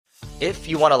If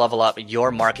you want to level up your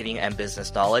marketing and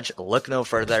business knowledge, look no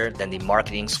further than the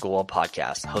Marketing School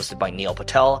podcast, hosted by Neil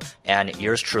Patel and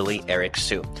yours truly, Eric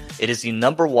Su. It is the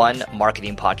 #1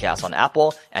 marketing podcast on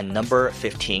Apple and number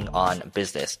 15 on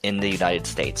business in the United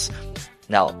States.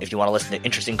 Now, if you want to listen to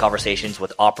interesting conversations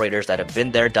with operators that have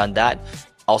been there, done that,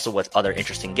 also with other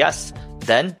interesting guests,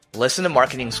 then listen to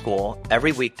Marketing School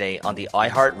every weekday on the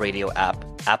iHeartRadio app,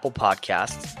 Apple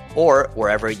Podcasts, or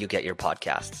wherever you get your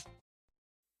podcasts.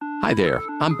 Hi there,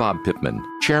 I'm Bob Pittman,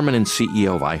 Chairman and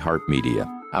CEO of iHeartMedia.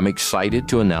 I'm excited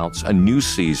to announce a new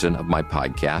season of my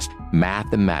podcast,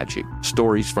 Math and Magic,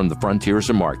 Stories from the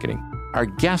Frontiers of Marketing. Our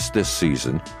guests this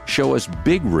season show us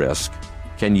big risk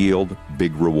can yield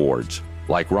big rewards,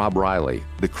 like Rob Riley,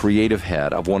 the creative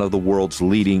head of one of the world's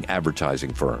leading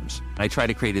advertising firms. I try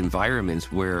to create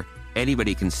environments where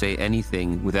anybody can say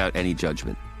anything without any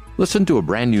judgment. Listen to a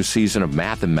brand new season of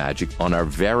Math and Magic on our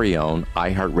very own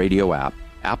iHeartRadio app,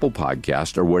 Apple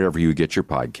Podcast, or wherever you get your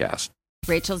podcast.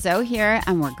 Rachel Zoe here,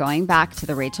 and we're going back to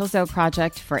the Rachel Zoe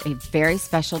Project for a very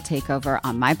special takeover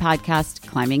on my podcast,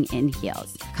 Climbing in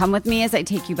Heels. Come with me as I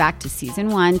take you back to season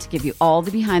 1 to give you all the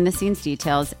behind-the-scenes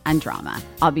details and drama.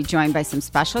 I'll be joined by some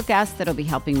special guests that'll be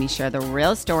helping me share the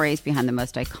real stories behind the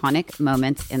most iconic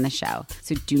moments in the show.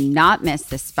 So do not miss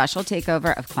this special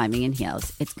takeover of Climbing in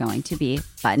Heels. It's going to be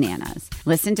bananas.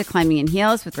 Listen to Climbing in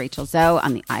Heels with Rachel Zoe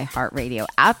on the iHeartRadio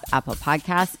app, Apple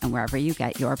Podcasts, and wherever you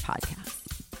get your podcasts.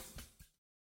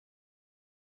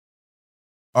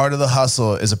 Art of the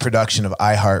Hustle is a production of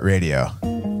iHeartRadio.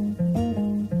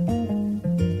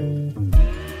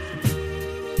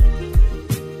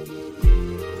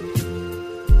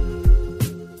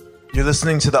 You're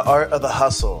listening to The Art of the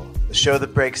Hustle, the show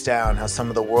that breaks down how some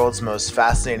of the world's most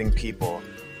fascinating people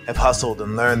have hustled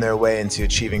and learned their way into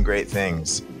achieving great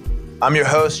things. I'm your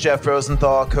host, Jeff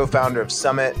Rosenthal, co-founder of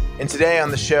Summit, and today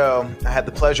on the show, I had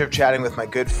the pleasure of chatting with my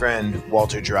good friend,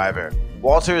 Walter Driver.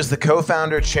 Walter is the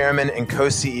co-founder, chairman, and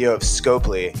co-CEO of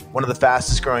Scopely, one of the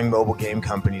fastest growing mobile game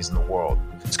companies in the world.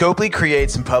 Scopely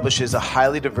creates and publishes a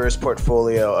highly diverse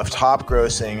portfolio of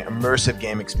top-grossing, immersive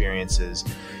game experiences,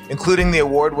 including the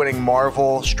award-winning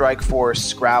Marvel, Strike Force,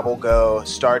 Scrabble Go,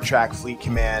 Star Trek Fleet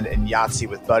Command, and Yahtzee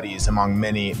with Buddies, among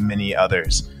many, many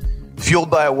others.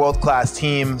 Fueled by a world-class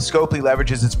team, Scopely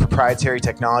leverages its proprietary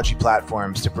technology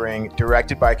platforms to bring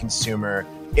directed-by-consumer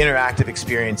interactive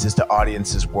experiences to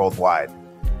audiences worldwide.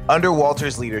 Under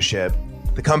Walter's leadership,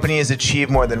 the company has achieved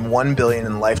more than $1 billion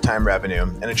in lifetime revenue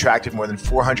and attracted more than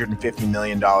 $450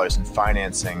 million in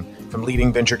financing from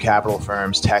leading venture capital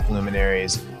firms, tech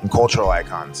luminaries, and cultural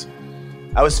icons.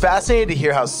 I was fascinated to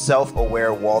hear how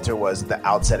self-aware Walter was at the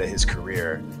outset of his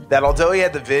career, that although he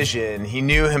had the vision, he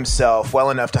knew himself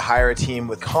well enough to hire a team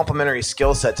with complementary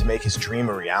skill set to make his dream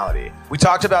a reality. We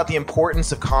talked about the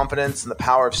importance of confidence and the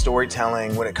power of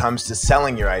storytelling when it comes to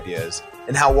selling your ideas,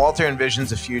 and how Walter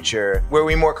envisions a future where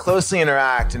we more closely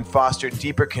interact and foster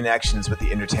deeper connections with the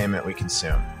entertainment we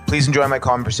consume. Please enjoy my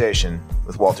conversation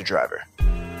with Walter Driver.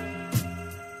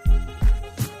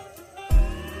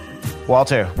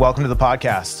 Walter, welcome to the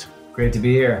podcast. Great to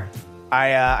be here.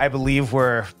 I believe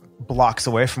we're blocks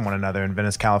away from one another in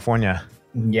Venice, California.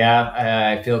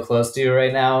 Yeah, I feel close to you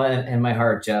right now in my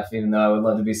heart, Jeff, even though I would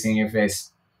love to be seeing your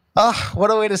face. Oh,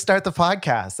 what a way to start the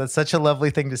podcast. That's such a lovely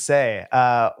thing to say.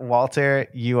 Walter,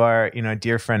 you are, a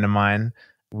dear friend of mine.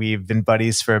 We've been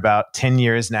buddies for about 10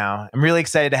 years now. I'm really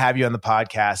excited to have you on the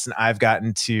podcast, and I've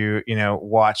gotten to,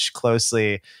 watch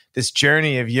closely this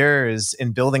journey of yours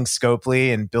in building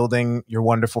Scopely and building your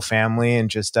wonderful family, and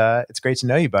just it's great to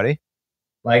know you, buddy.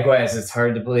 Likewise, it's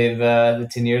hard to believe the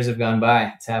 10 years have gone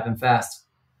by. It's happened fast.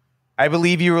 I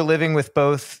believe you were living with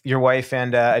both your wife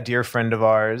and a dear friend of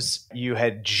ours. You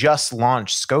had just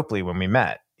launched Scopely when we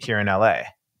met here in LA.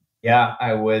 Yeah,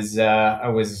 I was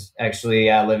actually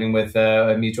living with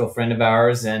a mutual friend of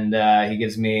ours, and he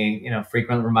gives me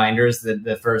frequent reminders that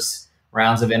the first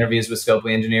rounds of interviews with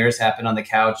Scopely engineers happened on the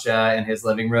couch in his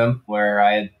living room, where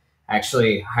I had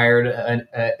actually hired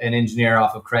an engineer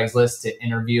off of Craigslist to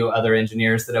interview other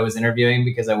engineers that I was interviewing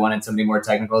because I wanted somebody more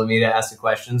technical than me to ask the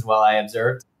questions while I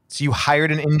observed. So you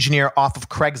hired an engineer off of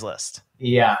Craigslist?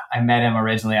 Yeah, I met him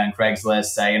originally on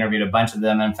Craigslist. I interviewed a bunch of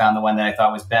them and found the one that I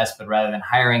thought was best. But rather than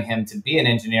hiring him to be an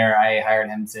engineer, I hired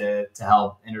him to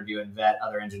help interview and vet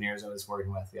other engineers I was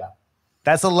working with. Yeah.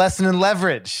 That's a lesson in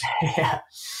leverage. Yeah.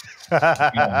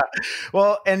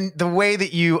 Well, and the way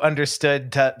that you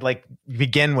understood to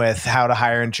begin with how to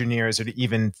hire engineers or to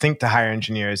even think to hire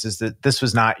engineers is that this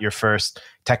was not your first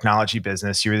technology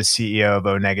business. You were the CEO of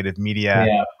O Negative Media,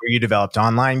 where you developed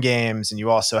online games, and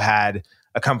you also had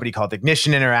a company called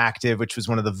Ignition Interactive, which was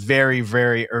one of the very,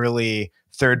 very early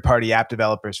third-party app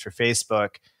developers for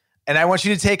Facebook. And I want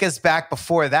you to take us back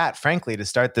before that, frankly, to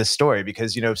start this story,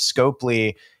 because,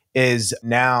 Scopely is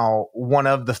now one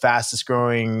of the fastest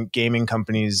growing gaming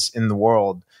companies in the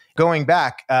world. Going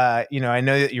back, I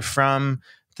know that you're from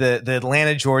the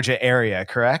Atlanta, Georgia area,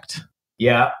 correct?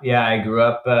 Yeah. I grew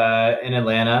up in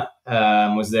Atlanta,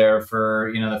 was there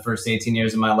for, the first 18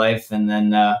 years of my life. And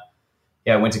then,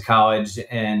 I went to college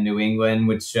in New England,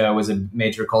 which was a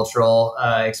major cultural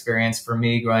experience for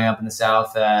me growing up in the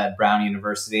South at Brown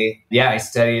University. I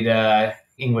studied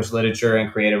English literature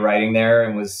and creative writing there,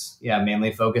 and was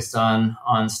mainly focused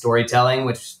on storytelling,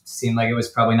 which seemed like it was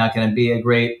probably not going to be a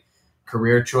great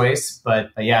career choice. But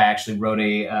I actually wrote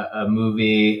a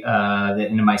movie that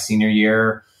in my senior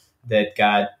year that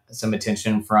got some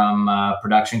attention from a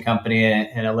production company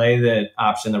in LA that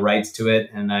optioned the rights to it.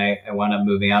 And I wound up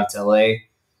moving out to LA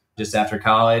just after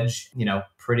college.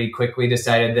 Pretty quickly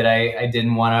decided that I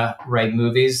didn't want to write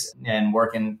movies and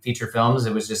work in feature films.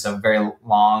 It was just a very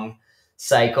long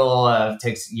cycle. It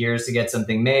takes years to get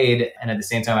something made. And at the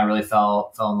same time, I really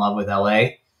fell in love with LA.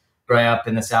 Growing up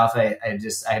in the South, I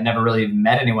had never really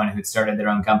met anyone who'd started their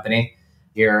own company.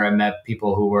 Here, I met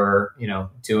people who were,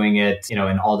 doing it, in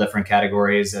all different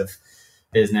categories of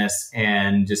business,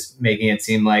 and just making it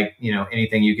seem like,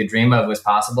 anything you could dream of was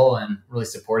possible, and really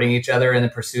supporting each other in the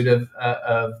pursuit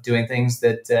of doing things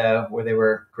that where they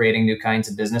were creating new kinds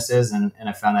of businesses. And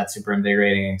I found that super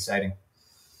invigorating and exciting.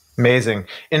 Amazing.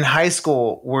 In high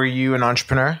school, were you an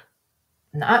entrepreneur?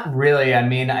 Not really.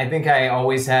 I think I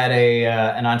always had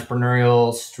an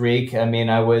entrepreneurial streak.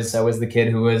 I was the kid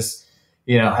who was,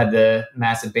 had the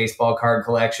massive baseball card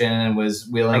collection and was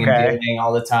wheeling and dealing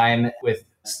all the time with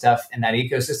stuff in that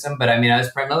ecosystem. But I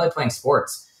was primarily playing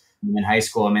sports in high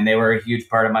school. They were a huge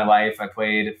part of my life. I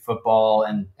played football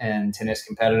and tennis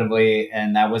competitively.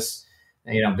 And that was,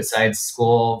 besides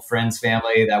school, friends,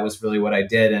 family, that was really what I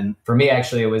did. And for me,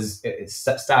 actually, it was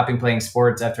stopping playing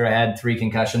sports after I had 3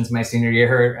 concussions my senior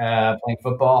year playing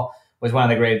football was one of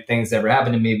the great things that ever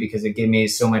happened to me, because it gave me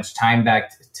so much time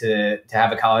back to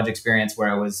have a college experience where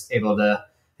I was able to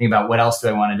think about what else do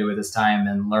I want to do with this time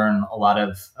and learn a lot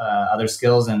of other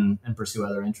skills and pursue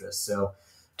other interests. So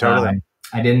totally.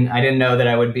 I didn't know that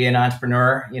I would be an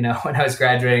entrepreneur. When I was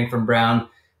graduating from Brown,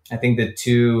 I think the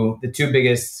two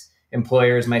biggest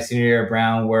employers my senior year at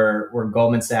Brown were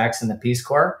Goldman Sachs and the Peace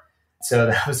Corps. So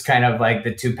that was kind of like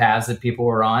the two paths that people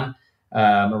were on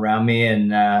around me,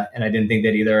 and I didn't think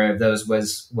that either of those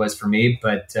was for me.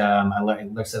 But I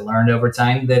learned over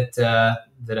time that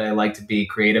I like to be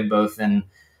creative, both in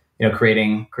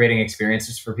creating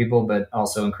experiences for people, but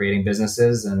also in creating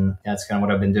businesses, and that's kind of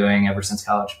what I've been doing ever since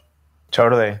college.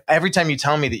 Totally. Every time you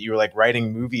tell me that you were like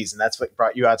writing movies and that's what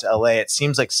brought you out to LA, it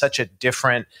seems like such a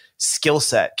different skill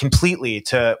set completely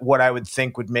to what I would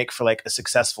think would make for like a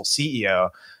successful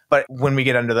CEO. But when we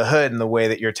get under the hood and the way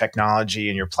that your technology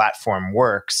and your platform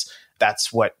works,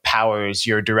 that's what powers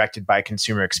your directed by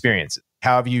consumer experiences.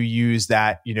 How have you used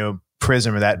that,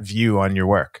 prism or that view on your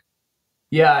work?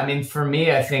 Yeah, for me,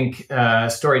 I think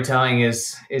storytelling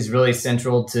is really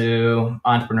central to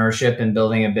entrepreneurship and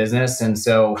building a business. And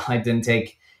so I didn't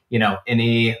take,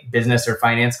 any business or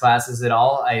finance classes at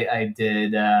all. I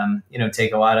did,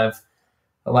 take a lot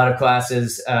of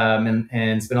classes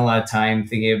and spend a lot of time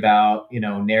thinking about,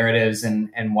 narratives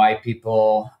and why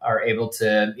people are able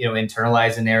to,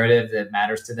 internalize a narrative that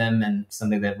matters to them and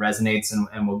something that resonates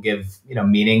and will give,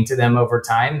 meaning to them over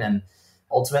time. And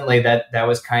ultimately that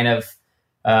was kind of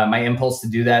my impulse to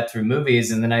do that through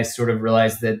movies. And then I sort of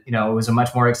realized that, it was a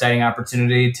much more exciting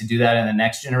opportunity to do that in the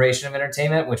next generation of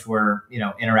entertainment, which were,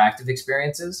 interactive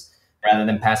experiences rather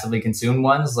than passively consumed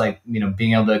ones, like,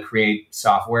 being able to create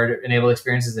software-enabled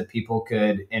experiences that people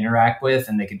could interact with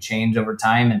and they could change over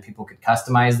time and people could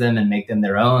customize them and make them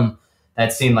their own.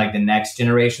 That seemed like the next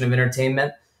generation of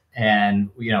entertainment. And,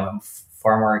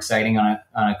 far more exciting on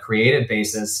a creative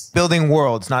basis. Building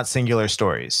worlds, not singular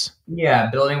stories.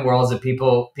 Yeah, building worlds that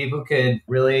people could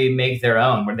really make their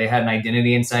own, where they had an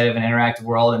identity inside of an interactive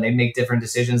world and they make different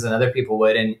decisions than other people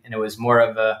would. And it was more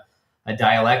of a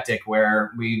dialectic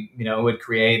where we, would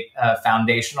create a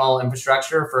foundational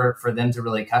infrastructure for them to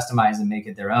really customize and make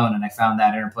it their own. And I found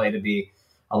that interplay to be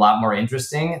a lot more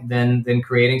interesting than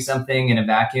creating something in a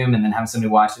vacuum and then having somebody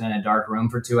watch it in a dark room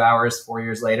for 2 hours, 4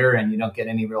 years later, and you don't get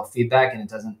any real feedback and it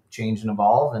doesn't change and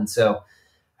evolve. And so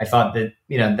I thought that,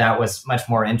 that was much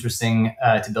more interesting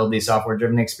to build these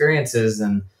software-driven experiences.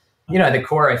 And, at the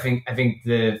core, I think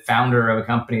the founder of a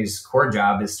company's core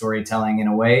job is storytelling in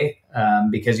a way,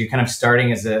 because you're kind of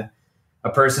starting as a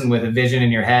person with a vision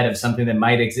in your head of something that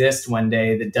might exist one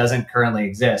day that doesn't currently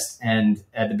exist. And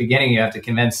at the beginning, you have to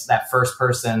convince that first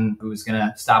person who's going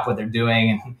to stop what they're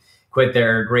doing and quit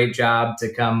their great job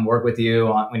to come work with you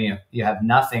when you have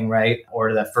nothing, right?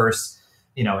 Or the first,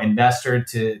 investor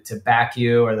to back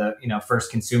you, or the,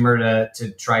 first consumer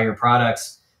to try your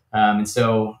products. And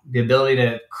so the ability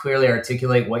to clearly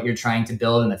articulate what you're trying to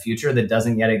build in the future that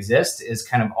doesn't yet exist is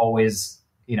kind of always,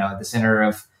 at the center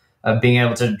of being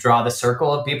able to draw the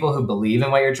circle of people who believe in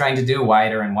what you're trying to do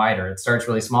wider and wider. It starts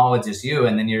really small with just you,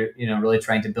 and then you're, really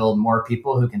trying to build more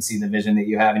people who can see the vision that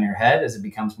you have in your head as it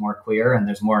becomes more clear, and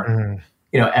there's more,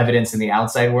 evidence in the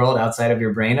outside world, outside of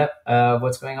your brain of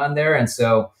what's going on there. And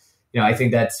so, I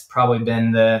think that's probably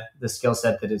been the skill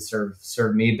set that has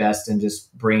served me best in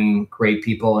just bringing great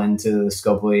people into the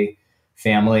Scopely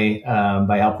family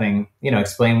by helping,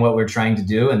 explain what we're trying to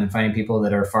do, and then finding people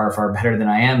that are far, far better than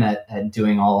I am at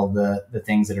doing all of the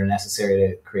things that are necessary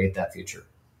to create that future.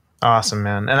 Awesome,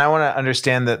 man. And I want to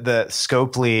understand the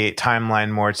Scopely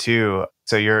timeline more too.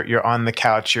 So you're on the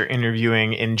couch, you're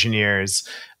interviewing engineers.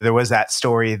 There was that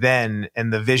story then,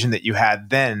 and the vision that you had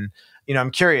then. I'm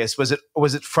curious, was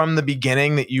it from the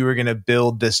beginning that you were going to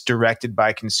build this directed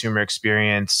by consumer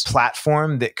experience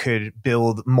platform that could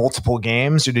build multiple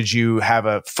games, or did you have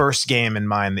a first game in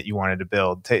mind that you wanted to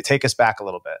build? Take us back a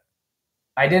little bit.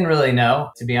 I didn't really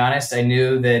know, to be honest. I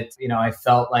knew that, I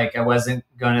felt like I wasn't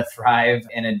going to thrive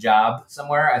in a job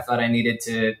somewhere. I thought I needed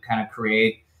to kind of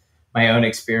create my own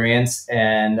experience.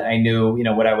 And I knew,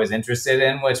 what I was interested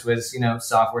in, which was,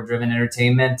 software-driven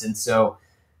entertainment. And so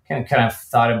kind of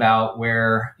thought about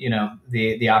where,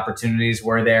 the opportunities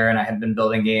were there. And I had been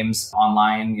building games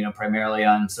online, primarily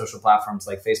on social platforms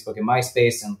like Facebook and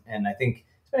MySpace. And I think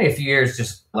it's been a few years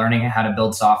just learning how to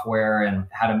build software and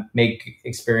how to make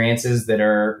experiences that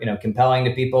are, compelling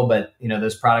to people. But,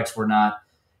 those products were not,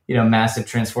 massive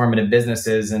transformative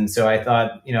businesses. And so I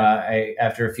thought,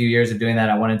 after a few years of doing that,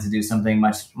 I wanted to do something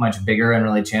much, much bigger and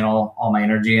really channel all my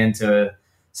energy into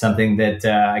something that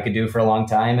I could do for a long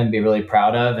time and be really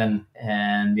proud of.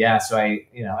 And yeah, so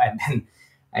I've been,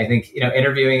 I think,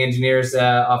 interviewing engineers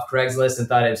off Craigslist, and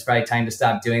thought it was probably time to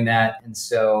stop doing that. And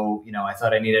so, I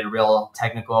thought I needed a real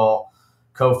technical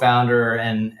co-founder.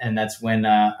 And that's when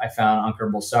I found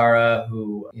Ankur Bulsara,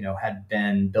 who, had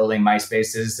been building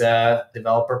MySpace's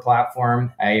developer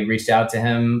platform. I reached out to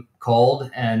him cold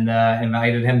and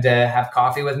invited him to have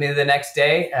coffee with me the next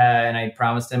day. And I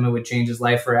promised him it would change his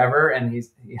life forever. And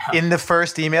he's in the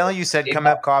first email, you said, come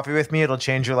have coffee with me. It'll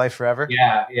change your life forever.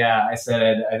 Yeah. I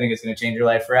said, I think it's going to change your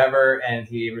life forever. And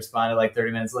he responded like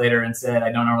 30 minutes later and said,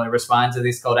 I don't normally respond to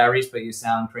these cold outreach, but you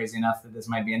sound crazy enough that this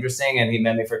might be interesting. And he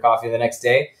met me for coffee the next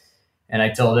day. And I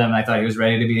told him I thought he was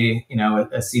ready to be,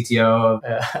 a CTO of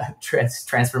a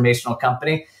transformational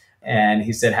company. And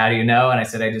he said, how do you know? And I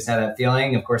said, I just had that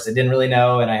feeling. Of course, I didn't really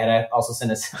know. And I had also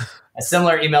sent a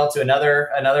similar email to another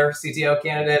CTO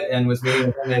candidate and was meeting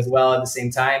with him as well at the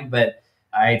same time. But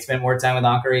I spent more time with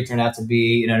Ankur. He turned out to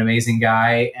be, an amazing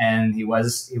guy. And he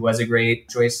was a great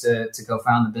choice to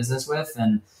co-found the business with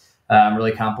and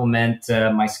really complement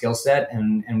my skill set.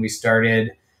 And we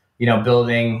started,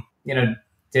 building,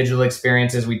 digital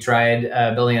experiences. We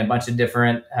tried building a bunch of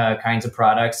different kinds of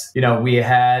products. We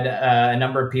had a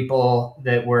number of people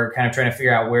that were kind of trying to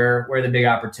figure out where the big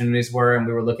opportunities were. And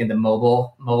we were looking at the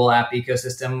mobile app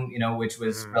ecosystem, which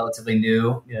was relatively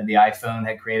new. The iPhone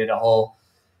had created a whole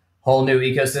new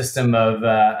ecosystem of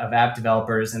app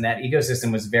developers. And that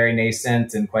ecosystem was very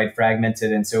nascent and quite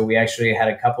fragmented. And so we actually had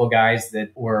a couple of guys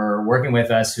that were working with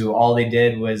us who all they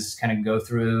did was kind of go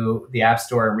through the App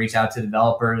Store and reach out to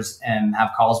developers and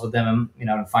have calls with them,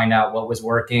 to find out what was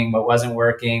working, what wasn't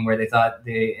working, where they thought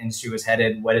the industry was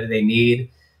headed, what did they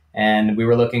need. And we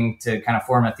were looking to kind of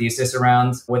form a thesis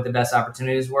around what the best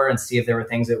opportunities were and see if there were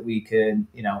things that we could,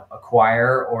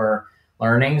 acquire or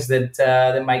learnings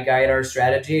that might guide our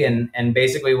strategy. And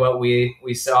basically what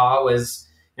we saw was,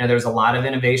 there was a lot of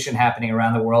innovation happening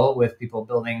around the world with people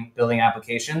building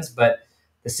applications, but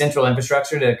the central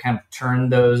infrastructure to kind of turn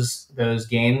those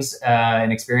games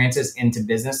and experiences into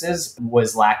businesses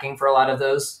was lacking for a lot of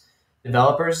those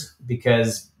developers,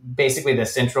 because basically the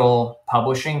central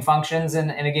publishing functions in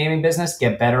a gaming business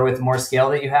get better with more scale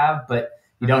that you have, but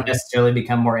you don't necessarily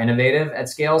become more innovative at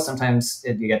scale. Sometimes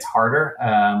it gets harder,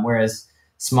 whereas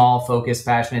small, focused,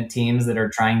 passionate teams that are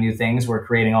trying new things were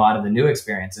creating a lot of the new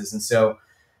experiences. And so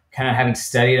kind of having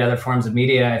studied other forms of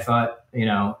media, I thought,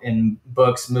 in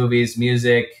books, movies,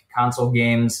 music, console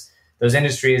games, those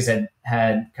industries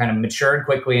had kind of matured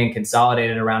quickly and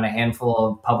consolidated around a handful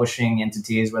of publishing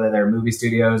entities, whether they're movie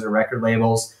studios or record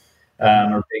labels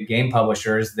or big game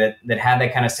publishers that had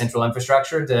that kind of central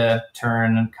infrastructure to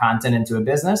turn content into a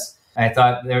business. I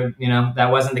thought that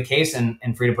wasn't the case in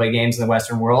free-to-play games in the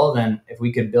Western world. And if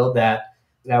we could build that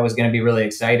that was going to be really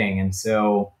exciting. And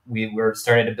so we were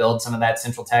started to build some of that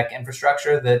central tech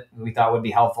infrastructure that we thought would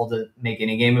be helpful to make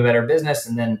any game a better business.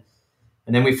 And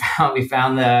then we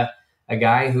found a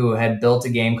guy who had built a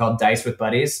game called Dice with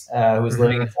Buddies, who was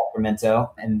living in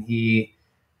Sacramento, and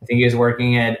I think he was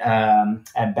working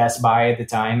at Best Buy at the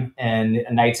time. And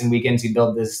nights and weekends, he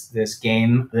built this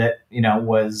game that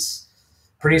was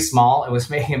pretty small. It was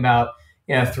making about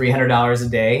 $300 a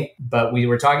day. But we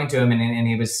were talking to him, and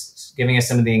he was giving us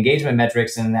some of the engagement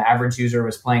metrics, and the average user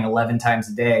was playing 11 times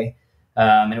a day.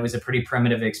 And it was a pretty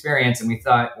primitive experience. And we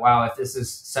thought, wow, if this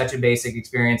is such a basic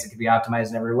experience, it could be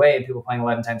optimized in every way. People playing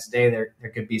 11 times a day,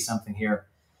 there could be something here.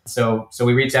 So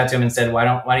we reached out to him and said, why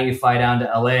don't you fly down to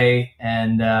LA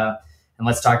and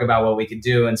let's talk about what we could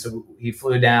do. And so he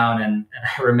flew down, and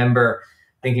I remember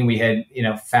thinking we had,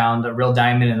 found a real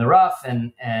diamond in the rough.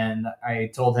 And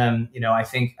I told him, I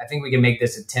think we can make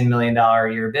this a $10 million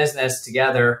a year business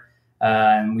together.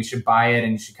 And we should buy it,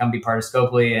 and you should come be part of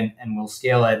Scopely, and we'll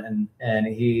scale it. And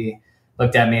he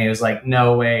looked at me and was like,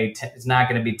 no way, it's not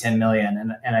going to be 10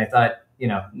 million. And I thought,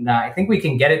 I think we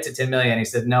can get it to 10 million. He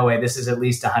said, no way, this is at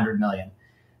least 100 million.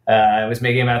 I was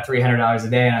making about $300 a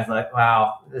day. And I thought,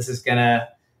 wow, this is going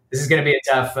to be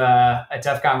a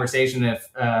tough conversation if,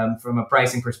 from a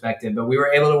pricing perspective, but we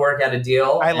were able to work out a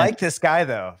deal. I like this guy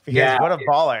though, because what a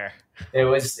baller. It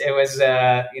was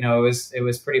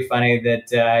pretty funny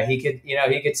that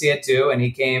he could see it too, and he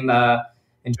came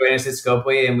and joined us at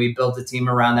Scopely, and we built a team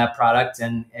around that product,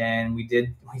 and we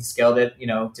scaled it,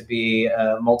 to be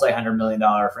a multi-$100 million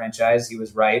franchise. He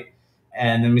was right,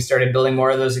 and then we started building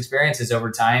more of those experiences over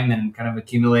time, and kind of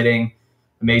accumulating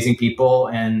amazing people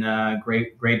and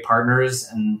great partners,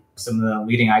 and some of the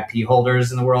leading IP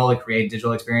holders in the world that create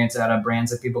digital experience out of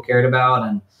brands that people cared about,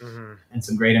 and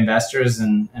some great investors.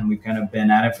 And we've kind of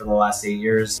been at it for the last 8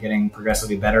 years, getting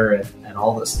progressively better at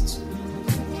all those things.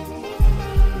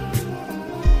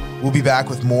 We'll be back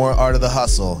with more Art of the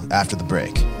Hustle after the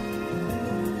break.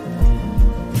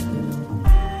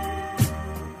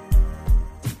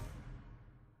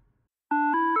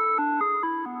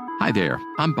 Hi there,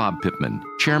 I'm Bob Pittman,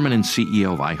 Chairman and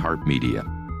CEO of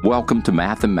iHeartMedia. Welcome to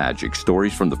Math and Magic,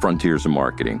 Stories from the Frontiers of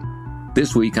Marketing.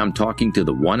 This week, I'm talking to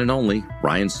the one and only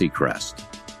Ryan Seacrest.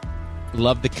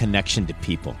 Love the connection to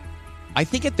people. I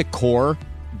think at the core,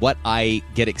 what I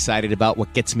get excited about,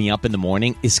 what gets me up in the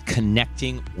morning, is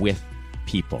connecting with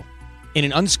people in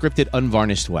an unscripted,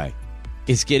 unvarnished way.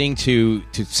 Is getting to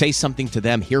say something to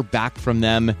them, hear back from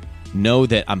them, know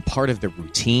that I'm part of the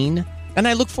routine. And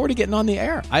I look forward to getting on the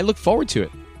air. I look forward to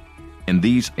it. In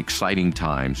these exciting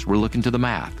times, we're looking to the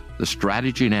math, the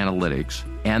strategy and analytics,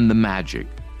 and the magic,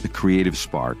 the creative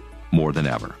spark, more than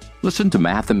ever. Listen to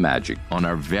Math and Magic on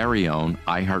our very own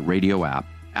iHeartRadio app,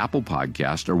 Apple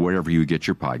Podcast, or wherever you get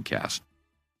your podcast.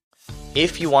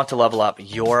 If you want to level up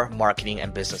your marketing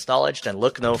and business knowledge, then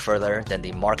look no further than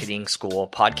the Marketing School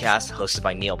podcast hosted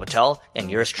by Neil Patel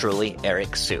and yours truly,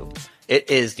 Eric Siu. It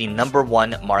is the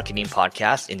 #1 marketing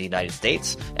podcast in the United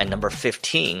States and number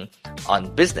 15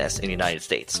 on business in the United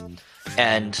States.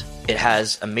 And it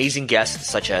has amazing guests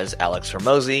such as Alex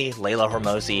Hormozi, Layla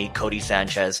Hormozi, Cody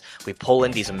Sanchez. We pull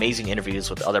in these amazing interviews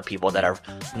with other people that are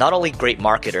not only great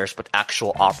marketers, but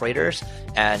actual operators.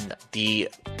 And the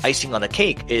icing on the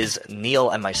cake is Neil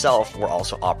and myself were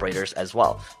also operators as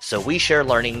well. So we share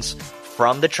learnings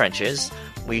from the trenches.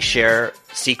 We share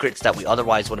secrets that we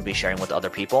otherwise wouldn't be sharing with other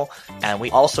people. And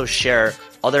we also share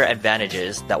other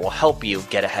advantages that will help you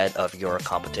get ahead of your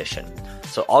competition.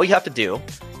 So all you have to do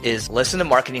is listen to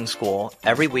Marketing School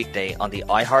every weekday on the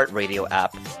iHeartRadio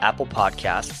app, Apple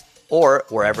Podcasts, or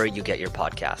wherever you get your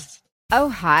podcasts. Oh,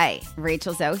 hi.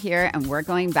 Rachel Zoe here, and we're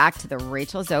going back to the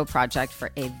Rachel Zoe Project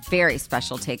for a very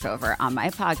special takeover on my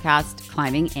podcast,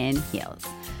 Climbing in Heels.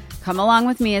 Come along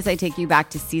with me as I take you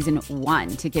back to season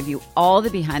 1 to give you all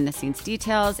the behind-the-scenes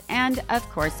details and, of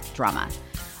course, drama.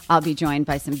 I'll be joined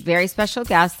by some very special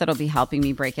guests that'll be helping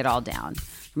me break it all down.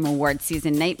 From award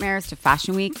season nightmares to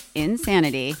Fashion Week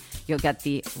insanity, you'll get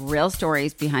the real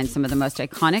stories behind some of the most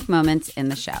iconic moments in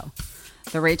the show.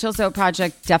 The Rachel Zoe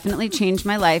Project definitely changed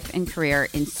my life and career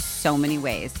in so many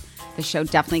ways. The show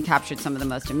definitely captured some of the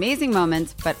most amazing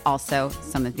moments, but also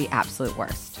some of the absolute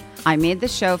worst. I made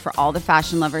this show for all the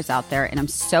fashion lovers out there, and I'm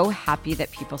so happy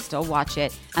that people still watch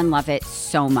it and love it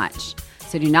so much.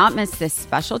 So do not miss this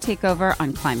special takeover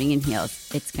on Climbing in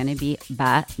Heels. It's going to be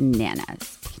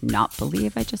bananas. Cannot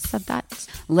believe I just said that.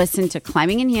 Listen to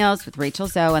Climbing in Heels with Rachel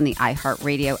Zoe on the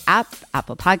iHeartRadio app,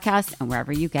 Apple Podcasts, and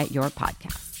wherever you get your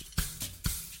podcasts.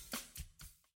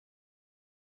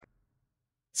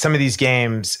 Some of these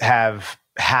games have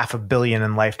 $500 million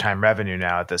in lifetime revenue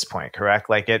now at this point, correct?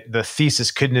 Like the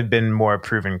thesis couldn't have been more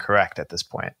proven correct at this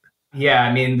point. Yeah,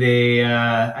 I mean,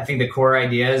 I think the core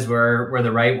ideas were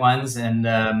the right ones,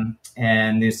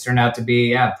 and these turned out to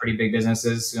be pretty big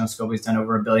businesses. Scopely's done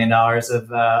over $1 billion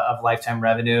of lifetime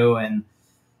revenue, and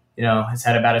it's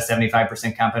had about a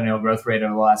 75% compound annual growth rate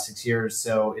over the last 6 years.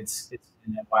 So it's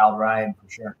been a wild ride for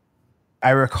sure. I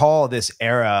recall this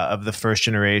era of the first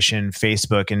generation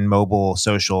Facebook and mobile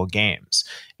social games.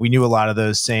 We knew a lot of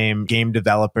those same game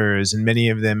developers, and many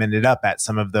of them ended up at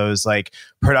some of those like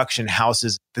production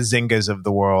houses, the Zyngas of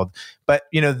the world. But,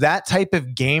 that type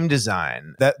of game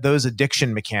design, those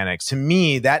addiction mechanics, to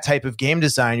me, that type of game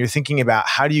design, you're thinking about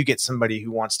how do you get somebody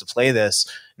who wants to play this,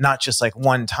 not just like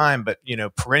one time, but,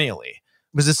 perennially.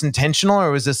 Was this intentional, or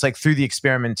was this like through the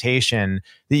experimentation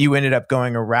that you ended up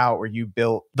going a route where you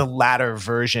built the latter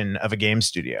version of a game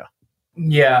studio?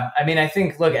 Yeah. I mean, I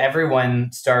think, look,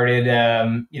 everyone started,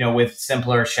 with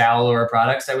simpler, shallower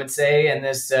products, I would say, in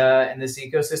this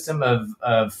ecosystem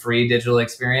of free digital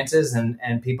experiences.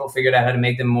 And people figured out how to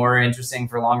make them more interesting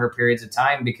for longer periods of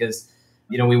time because,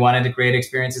 we wanted to create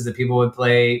experiences that people would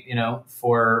play,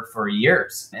 for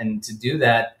years. And to do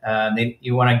that,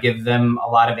 you want to give them a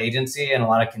lot of agency and a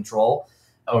lot of control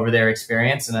over their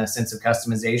experience and a sense of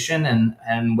customization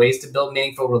and ways to build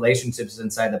meaningful relationships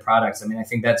inside the products. I mean, I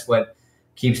think that's what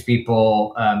keeps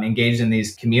people engaged in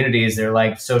these communities. They're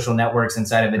like social networks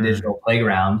inside of a digital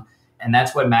playground. And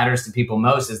that's what matters to people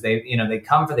most is they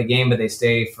come for the game, but they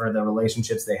stay for the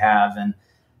relationships they have. And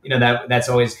that's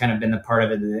always kind of been the part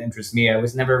of it that interests me. I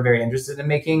was never very interested in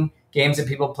making games that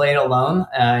people played alone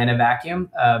in a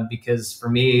vacuum because for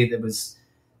me, that was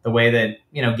the way that,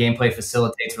 gameplay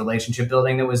facilitates relationship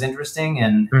building that was interesting.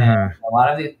 And a lot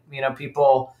of the,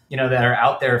 people, that are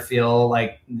out there feel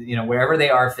like, wherever they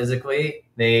are physically,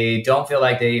 they don't feel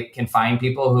like they can find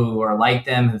people who are like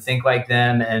them, who think like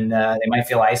them, and they might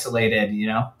feel isolated,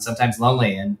 sometimes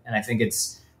lonely. And I think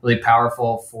it's really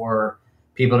powerful for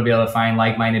people to be able to find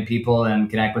like-minded people and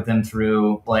connect with them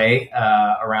through play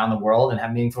around the world and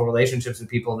have meaningful relationships with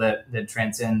people that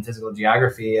transcend physical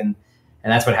geography. And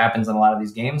that's what happens in a lot of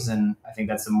these games. And I think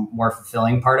that's the more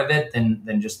fulfilling part of it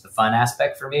than just the fun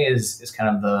aspect for me is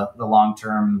kind of the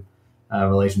long-term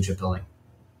relationship building.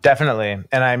 Definitely.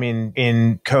 And I mean,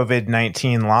 in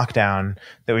COVID-19 lockdown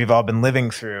that we've all been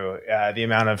living through, the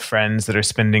amount of friends that are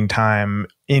spending time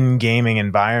in gaming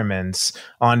environments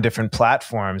on different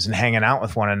platforms and hanging out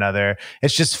with one another.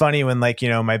 It's just funny when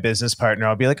my business partner,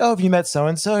 I'll be like, oh, have you met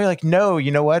so-and-so? You're like, no,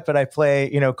 you know what? But I play,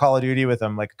 Call of Duty with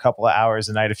them like a couple of hours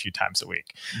a night, a few times a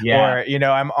week. Yeah. Or,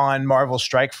 I'm on Marvel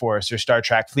Strike Force or Star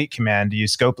Trek Fleet Command, to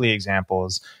use Scopely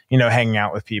examples, hanging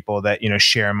out with people that,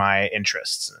 share my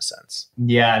interests in a sense.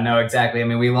 Yeah, no, exactly. I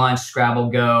mean, we launched Scrabble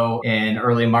Go in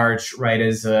early March, right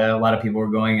as a lot of people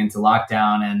were going into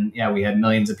lockdown. And we had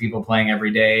millions of people playing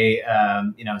every day,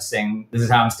 saying, this is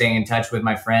how I'm staying in touch with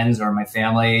my friends or my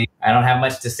family. I don't have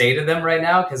much to say to them right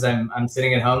now because I'm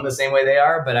sitting at home the same way they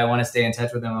are, but I want to stay in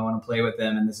touch with them. I want to play with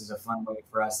them. And this is a fun way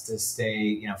for us to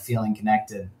stay, feeling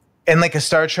connected. And like a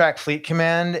Star Trek Fleet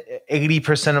Command,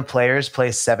 80% of players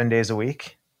play 7 days a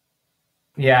week.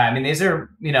 Yeah, I mean, these are,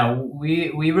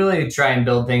 we really try and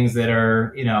build things that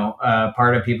are,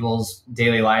 part of people's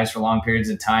daily lives for long periods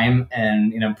of time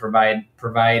and, provide,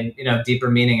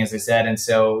 deeper meaning, as I said. And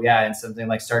so, in something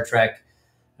like Star Trek,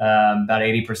 about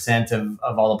 80%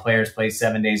 of all the players play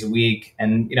 7 days a week.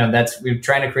 And, we're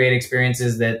trying to create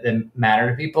experiences that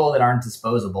matter to people that aren't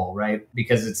disposable, right?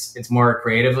 Because it's more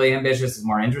creatively ambitious, it's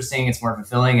more interesting, it's more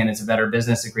fulfilling, and it's a better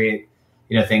business to create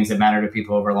things that matter to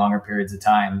people over longer periods of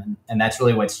time. And that's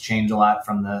really what's changed a lot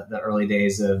from the early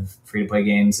days of free-to-play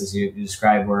games, as you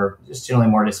described, were just generally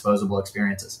more disposable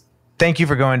experiences. Thank you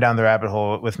for going down the rabbit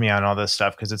hole with me on all this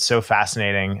stuff, because it's so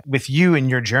fascinating. With you and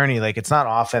your journey, it's not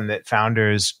often that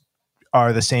founders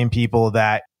are the same people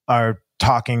that are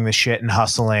talking the shit and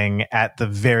hustling at the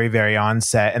very, very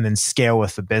onset and then scale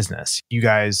with the business. You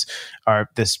guys are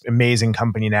this amazing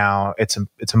company now. It's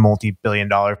a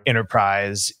multi-billion-dollar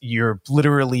enterprise. You're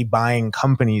literally buying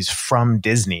companies from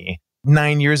Disney.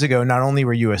 9 years ago, not only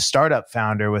were you a startup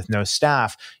founder with no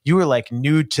staff, you were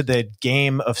new to the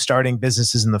game of starting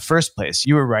businesses in the first place.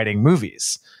 You were writing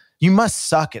movies. You must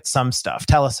suck at some stuff.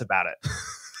 Tell us about it.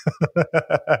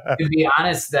 To be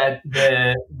honest, that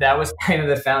was kind of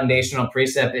the foundational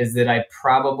precept, is that I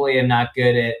probably am not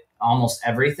good at almost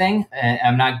everything. And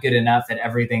I'm not good enough at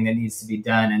everything that needs to be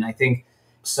done. And I think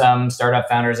some startup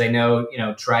founders I know,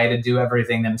 try to do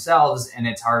everything themselves, and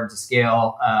it's hard to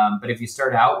scale. But if you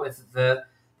start out with the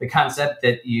concept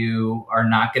that you are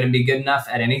not going to be good enough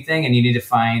at anything, and you need to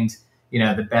find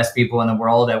the best people in the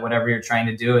world at whatever you're trying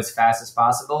to do as fast as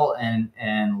possible,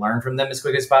 and learn from them as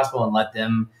quick as possible and let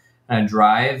them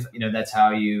drive. That's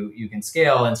how you can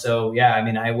scale. And so,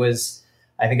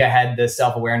 I think I had the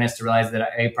self-awareness to realize that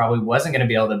I probably wasn't going to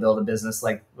be able to build a business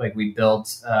like we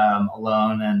built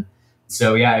alone. And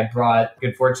so, I brought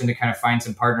good fortune to kind of find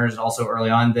some partners also early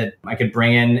on that I could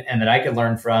bring in and that I could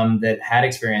learn from that had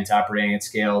experience operating at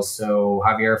scales. So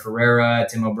Javier Ferreira,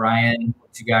 Tim O'Brien,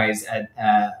 two guys that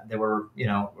were,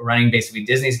 running basically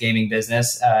Disney's gaming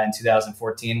business in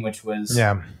 2014, which was,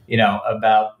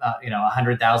 about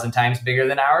 100,000 times bigger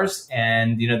than ours.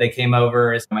 And, they came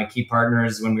over as my key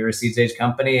partners when we were a seed stage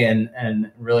company.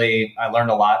 And really, I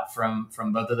learned a lot from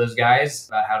both of those guys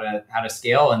about how to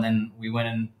scale. And then we went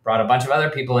and brought a bunch of other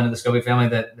people into the Scopely family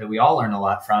that we all learned a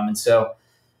lot from. And so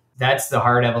that's the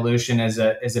hard evolution as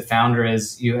a founder,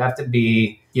 is you have to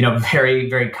be, very,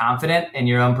 very confident in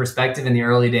your own perspective in the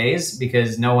early days,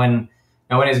 because no one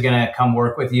is going to come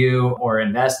work with you or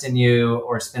invest in you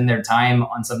or spend their time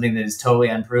on something that is totally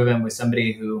unproven with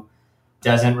somebody who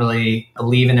doesn't really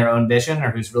believe in their own vision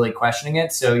or who's really questioning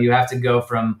it. So you have to go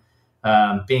from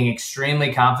being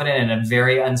extremely confident in a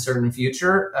very uncertain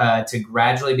future to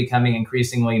gradually becoming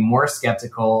increasingly more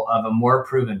skeptical of a more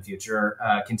proven future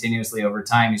continuously over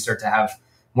time. You start to have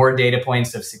more data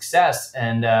points of success.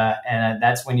 And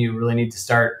that's when you really need to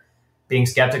start being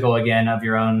skeptical again of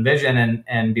your own vision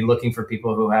and be looking for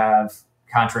people who have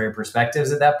contrary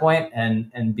perspectives at that point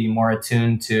and be more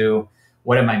attuned to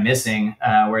what am I missing?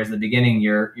 Whereas at the beginning,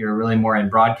 you're really more in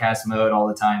broadcast mode all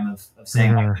the time of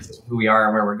saying like, this is who we are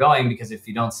and where we're going. Because if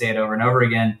you don't say it over and over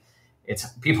again,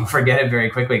 people forget it very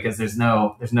quickly because there's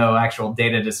no actual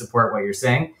data to support what you're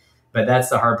saying. But that's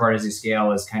the hard part as you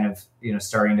scale, is kind of,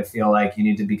 starting to feel like you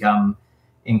need to become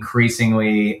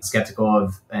increasingly skeptical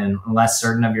of and less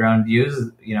certain of your own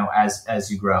views,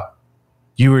 as you grow.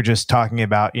 You were just talking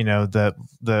about,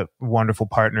 the wonderful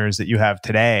partners that you have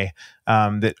today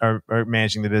that are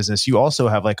managing the business. You also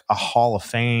have like a Hall of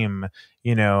Fame,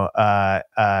 alumni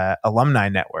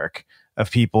network of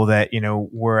people that,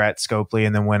 were at Scopely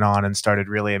and then went on and started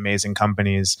really amazing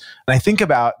companies. And I think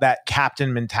about that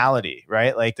captain mentality,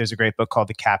 right? Like there's a great book called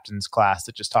The Captain's Class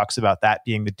that just talks about that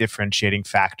being the differentiating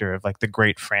factor of like the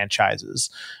great franchises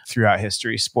throughout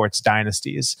history, sports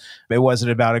dynasties. It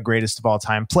wasn't about a greatest of all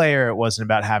time player. It wasn't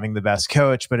about having the best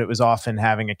coach, but it was often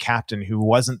having a captain who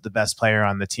wasn't the best player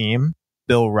on the team.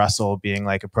 Bill Russell being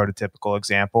like a prototypical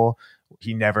example.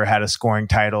 He never had a scoring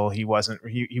title. He wasn't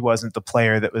the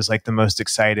player that was like the most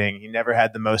exciting. He never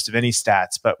had the most of any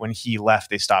stats, but when he left,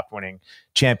 they stopped winning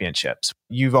championships.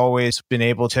 You've always been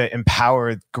able to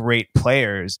empower great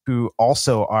players who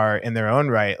also are in their own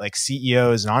right, like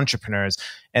CEOs and entrepreneurs.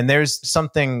 And there's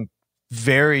something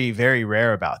very, very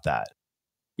rare about that.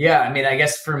 Yeah. I mean, I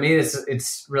guess for me,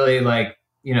 it's really like,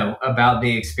 about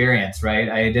the experience, right?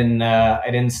 I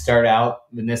didn't start out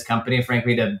in this company,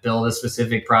 frankly, to build a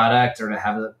specific product or to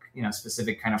have a,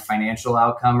 specific kind of financial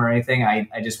outcome or anything.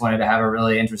 I just wanted to have a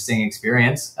really interesting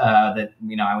experience that,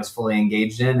 I was fully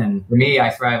engaged in. And for me, I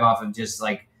thrive off of just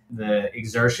like the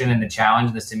exertion and the challenge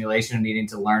and the stimulation of needing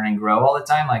to learn and grow all the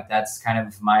time. Like that's kind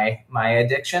of my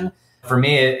addiction. For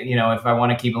me, if I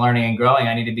want to keep learning and growing,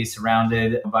 I need to be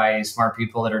surrounded by smart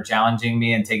people that are challenging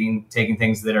me and taking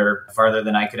things that are farther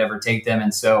than I could ever take them.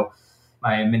 And so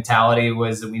my mentality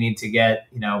was that we need to get,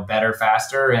 better,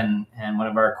 faster. And one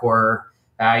of our core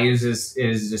values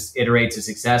is just iterate to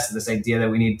success. This idea that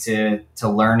we need to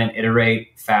learn and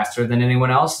iterate faster than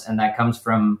anyone else. And that comes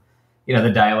from,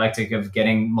 the dialectic of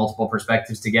getting multiple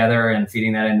perspectives together and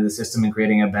feeding that into the system and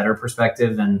creating a better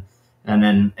perspective and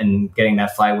getting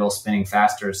that flywheel spinning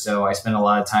faster. So I spend a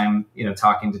lot of time,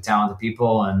 talking to talented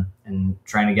people and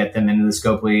trying to get them into the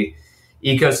Scopely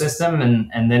ecosystem.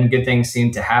 And then good things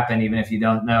seem to happen, even if you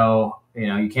don't know,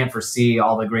 you can't foresee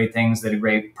all the great things that a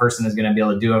great person is going to be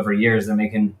able to do over years. They're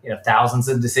making thousands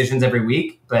of decisions every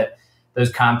week, but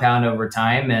those compound over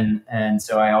time. And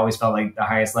so I always felt like the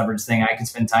highest leverage thing I could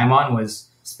spend time on was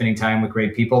spending time with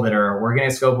great people that are working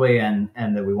at Scopely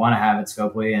and that we want to have at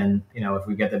Scopely. And, if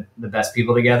we get the best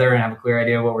people together and have a clear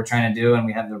idea of what we're trying to do and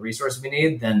we have the resources we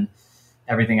need, then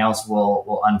everything else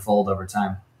will unfold over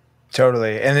time.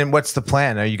 Totally. And then what's the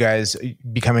plan? Are you guys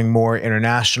becoming more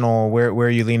international? Where are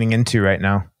you leaning into right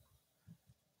now?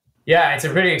 Yeah, it's a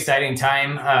pretty exciting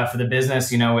time for the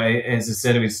business. As I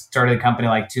said, we started the company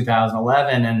like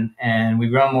 2011 and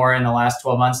we've grown more in the last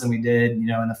 12 months than we did, in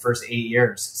the first 8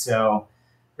 years. So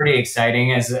pretty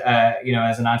exciting as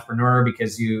as an entrepreneur,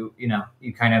 because you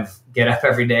kind of get up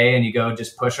every day and you go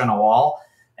just push on a wall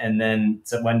And then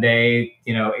so one day,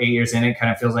 8 years in, it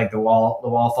kind of feels like the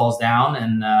wall falls down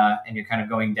and you're kind of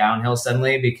going downhill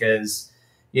suddenly because,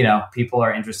 people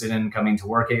are interested in coming to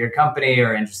work at your company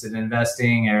or interested in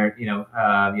investing, or, you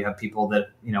have people that,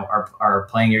 are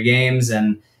playing your games,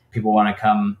 and people want to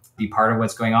come be part of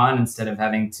what's going on instead of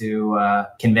having to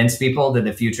convince people that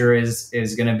the future is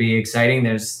going to be exciting.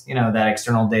 There's, that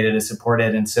external data to support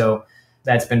it. And so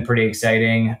that's been pretty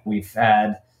exciting. We've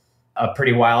had a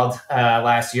pretty wild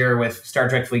last year with Star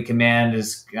Trek Fleet Command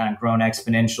has grown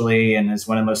exponentially and is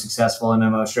one of the most successful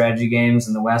MMO strategy games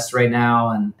in the West right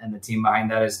now. And the team behind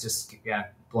that has just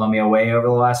blown me away over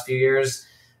the last few years,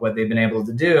 what they've been able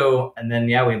to do. And then,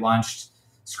 we launched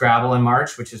Scrabble in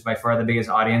March, which is by far the biggest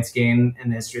audience game in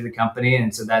the history of the company.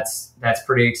 And so that's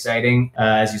pretty exciting.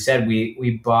 As you said,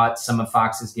 we bought some of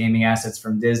Fox's gaming assets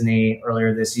from Disney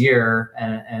earlier this year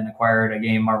and acquired a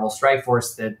game, Marvel Strike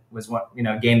Force, that was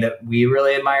a game that we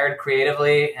really admired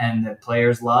creatively and that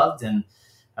players loved. And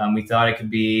we thought it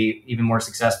could be even more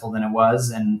successful than it was.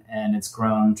 And it's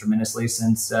grown tremendously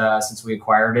since we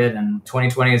acquired it. And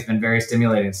 2020 has been very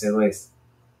stimulating, to say the least.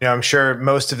 I'm sure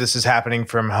most of this is happening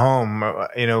from home.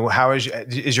 How is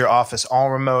your office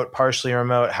all remote, partially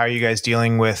remote? How are you guys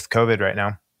dealing with COVID right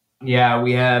now? Yeah,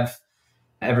 we have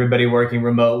everybody working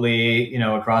remotely,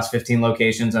 across 15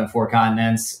 locations on 4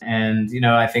 continents. And,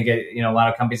 I think, a lot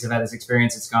of companies have had this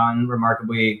experience. It's gone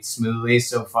remarkably smoothly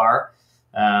so far.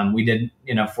 We did,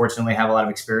 fortunately have a lot of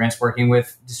experience working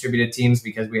with distributed teams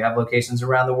because we have locations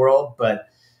around the world, but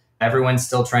everyone's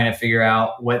still trying to figure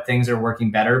out what things are working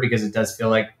better, because it does feel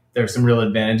like there's some real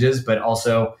advantages, but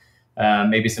also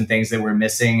maybe some things that we're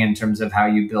missing in terms of how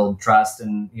you build trust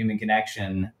and human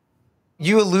connection.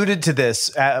 You alluded to this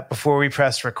before we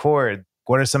pressed record.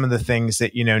 What are some of the things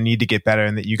that, need to get better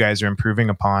and that you guys are improving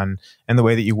upon, and the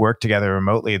way that you work together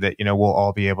remotely that, we'll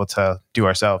all be able to do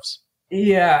ourselves?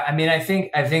 Yeah, I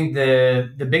think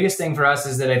the biggest thing for us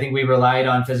is that I think we relied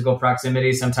on physical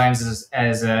proximity sometimes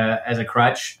as a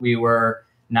crutch. We were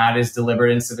not as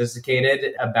deliberate and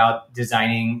sophisticated about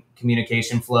designing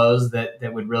communication flows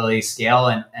that would really scale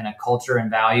and a culture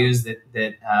and values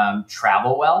that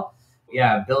travel well.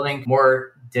 Yeah, building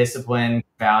more discipline,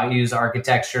 values,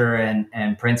 architecture,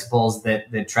 and principles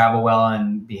that travel well,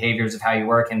 and behaviors of how you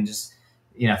work, and just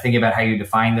thinking about how you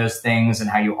define those things and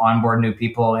how you onboard new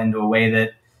people into a way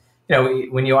that,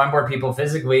 when you onboard people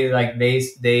physically, like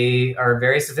they are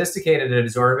very sophisticated at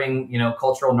absorbing,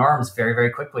 cultural norms very, very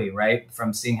quickly, right?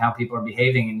 From seeing how people are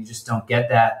behaving, and you just don't get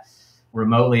that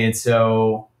remotely. And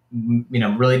so,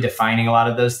 really defining a lot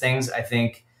of those things, I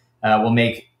think, will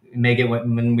make it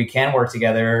when we can work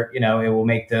together, it will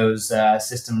make those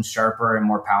systems sharper and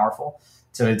more powerful.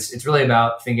 So it's really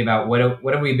about thinking about what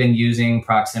have we been using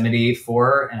proximity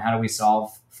for, and how do we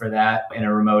solve for that in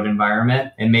a remote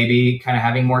environment, and maybe kind of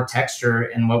having more texture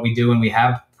in what we do when we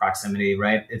have proximity,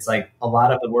 right? It's like a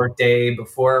lot of the workday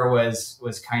before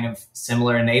was kind of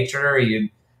similar in nature.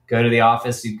 You'd go to the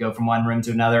office, you'd go from one room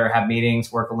to another, have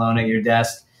meetings, work alone at your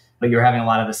desk, but you're having a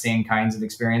lot of the same kinds of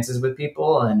experiences with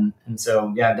people. And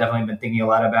so, yeah, I've definitely been thinking a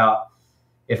lot about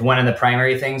if one of the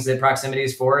primary things that proximity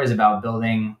is for is about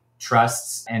building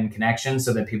trusts and connections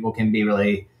so that people can be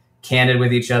really candid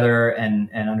with each other and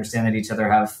understand that each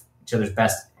other have each other's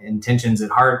best intentions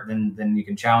at heart, then you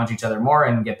can challenge each other more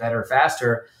and get better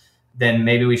faster. Then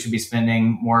maybe we should be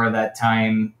spending more of that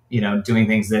time, doing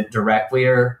things that directly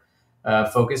are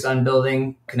focused on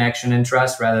building connection and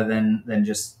trust rather than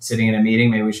just sitting in a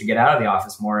meeting. Maybe we should get out of the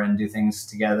office more and do things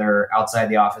together outside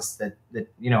the office that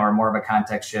are more of a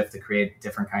context shift to create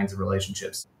different kinds of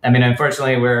relationships.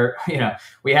 Unfortunately,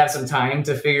 we have some time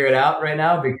to figure it out right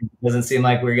now because it doesn't seem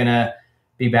like we're going to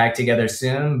be back together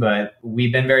soon, but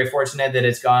we've been very fortunate that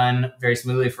it's gone very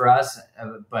smoothly for us.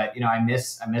 But, I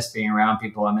miss being around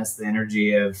people. I miss the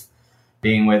energy of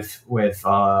being with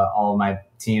all of my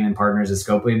team and partners at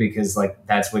Scopely, because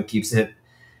that's what keeps it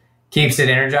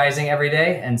energizing every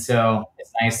day. And so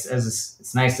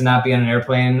it's nice to not be on an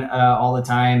airplane all the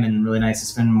time, and really nice to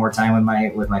spend more time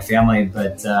with my family.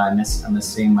 But I miss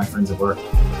seeing my friends at work.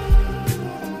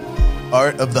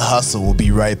 Art of the Hustle will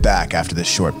be right back after this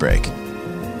short break.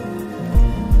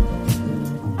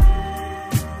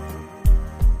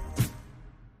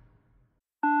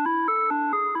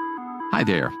 Hi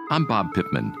there, I'm Bob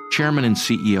Pittman, Chairman and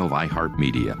CEO of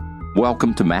iHeartMedia.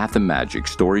 Welcome to Math and Magic,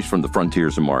 Stories from the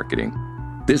Frontiers of Marketing.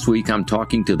 This week, I'm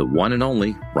talking to the one and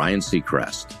only Ryan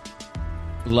Seacrest.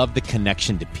 Love the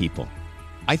connection to people.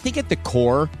 I think at the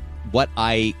core, what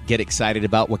I get excited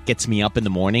about, what gets me up in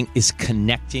the morning, is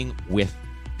connecting with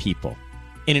people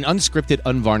in an unscripted,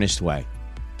 unvarnished way.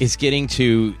 Is getting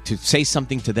to say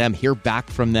something to them, hear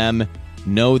back from them,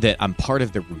 know that I'm part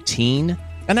of the routine,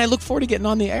 and I look forward to getting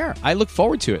on the air. I look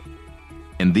forward to it.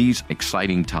 In these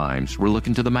exciting times, we're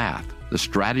looking to the math, the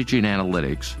strategy and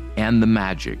analytics, and the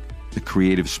magic, the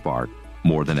creative spark,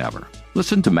 more than ever.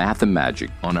 Listen to Math and Magic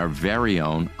on our very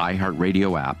own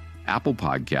iHeartRadio app, Apple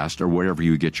Podcast, or wherever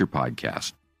you get your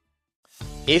podcast.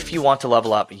 If you want to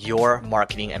level up your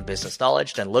marketing and business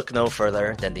knowledge, then look no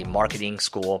further than the Marketing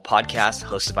School podcast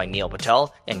hosted by Neil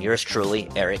Patel and yours truly,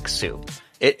 Eric Siu.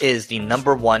 It is the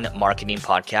 #1 marketing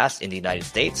podcast in the United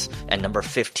States and number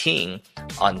 15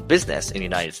 on business in the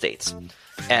United States.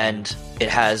 And it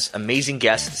has amazing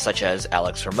guests such as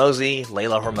Alex Hormozi,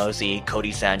 Layla Hormozi,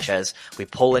 Cody Sanchez. We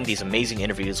pull in these amazing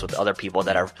interviews with other people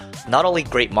that are not only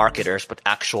great marketers, but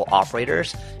actual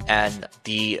operators. And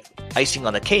the icing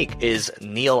on the cake is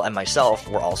Neil and myself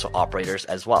were also operators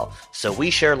as well. So we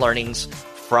share learnings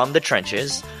from the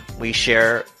trenches. We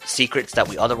share secrets that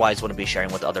we otherwise wouldn't be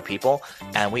sharing with other people.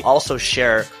 And we also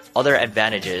share other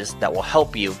advantages that will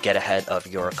help you get ahead of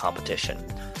your competition.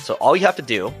 So all you have to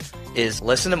do is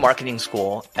listen to Marketing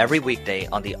School every weekday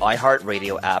on the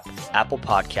iHeartRadio app, Apple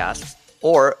Podcasts,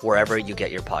 or wherever you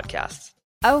get your podcasts.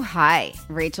 Oh, hi.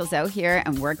 Rachel Zoe here,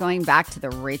 and we're going back to the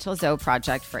Rachel Zoe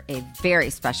Project for a very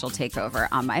special takeover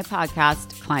on my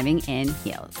podcast, Climbing in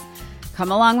Heels.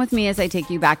 Come along with me as I take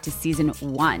you back to season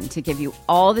 1 to give you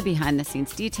all the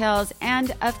behind-the-scenes details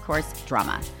and, of course,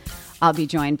 drama. I'll be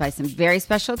joined by some very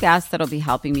special guests that'll be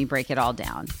helping me break it all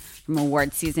down. From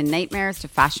award season nightmares to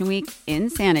Fashion Week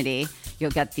insanity,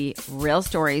 you'll get the real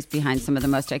stories behind some of the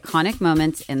most iconic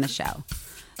moments in the show.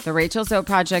 The Rachel Zoe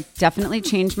Project definitely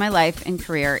changed my life and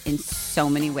career in so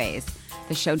many ways.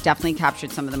 The show definitely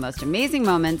captured some of the most amazing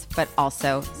moments, but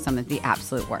also some of the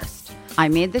absolute worst. I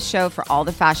made the show for all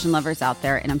the fashion lovers out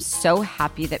there, and I'm so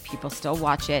happy that people still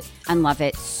watch it and love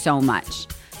it so much.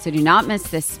 So do not miss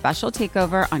this special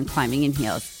takeover on Climbing in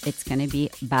Heels. It's going to be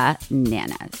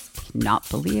bananas. Cannot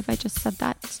believe I just said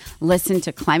that. Listen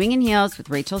to Climbing in Heels with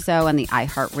Rachel Zoe on the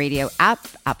iHeartRadio app,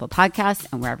 Apple Podcasts,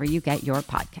 and wherever you get your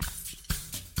podcasts.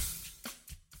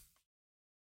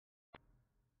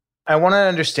 I want to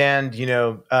understand,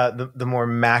 the more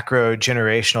macro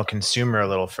generational consumer a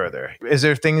little further. Is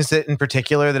there things that in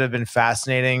particular that have been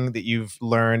fascinating that you've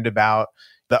learned about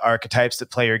the archetypes that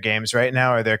play your games right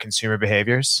now, or their consumer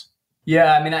behaviors?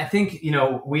 Yeah, I mean, I think,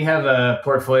 we have a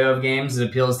portfolio of games that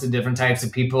appeals to different types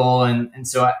of people. And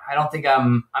so I don't think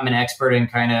I'm an expert in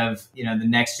kind of, the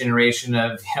next generation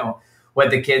of, what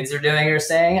the kids are doing or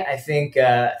saying. I think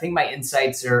my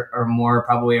insights are more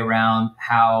probably around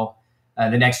how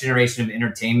the next generation of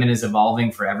entertainment is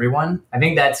evolving for everyone. I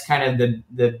think that's kind of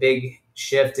the big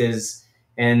shift is,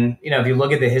 and, if you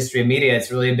look at the history of media,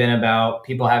 it's really been about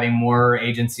people having more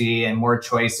agency and more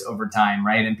choice over time,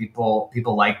 right? And people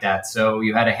like that. So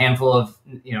you had a handful of,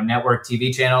 network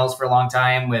TV channels for a long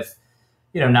time with,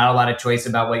 not a lot of choice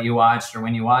about what you watched or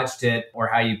when you watched it or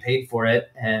how you paid for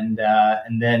it. And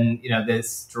then,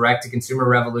 this direct to consumer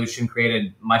revolution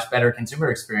created much better consumer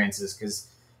experiences because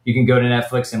you can go to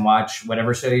Netflix and watch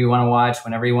whatever show you want to watch,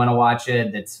 whenever you want to watch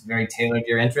it. That's very tailored to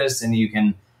your interests, and you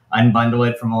can unbundle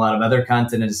it from a lot of other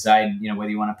content and decide, whether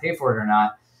you want to pay for it or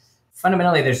not.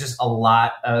 Fundamentally, there's just a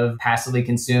lot of passively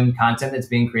consumed content that's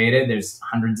being created. There's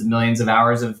hundreds of millions of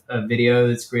hours of video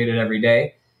that's created every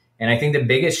day. And I think the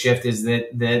biggest shift is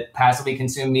that passively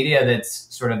consumed media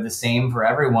that's sort of the same for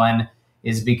everyone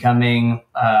is becoming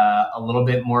a little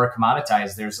bit more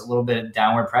commoditized. There's a little bit of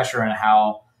downward pressure on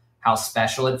how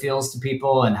special it feels to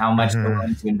people and how much they're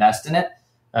willing to invest in it.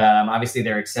 Obviously,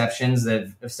 there are exceptions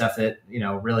of stuff that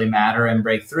really matter and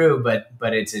break through, but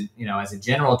it's as a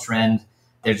general trend,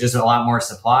 there's just a lot more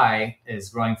supply is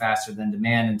growing faster than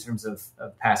demand in terms of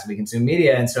passively consumed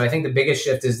media. And so I think the biggest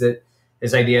shift is that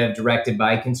this idea of directed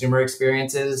by consumer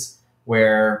experiences,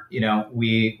 where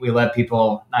we let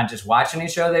people not just watch any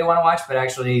show they want to watch, but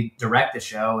actually direct the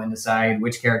show and decide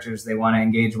which characters they want to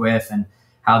engage with and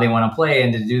how they want to play,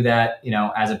 and to do that,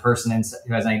 as a person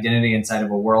who has an identity inside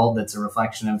of a world that's a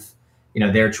reflection of,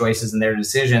 their choices and their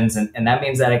decisions. And that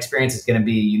means that experience is going to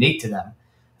be unique to them.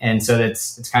 And so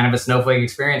it's kind of a snowflake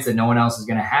experience that no one else is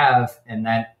going to have. And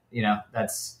that,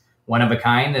 that's one of a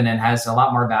kind, and it has a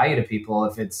lot more value to people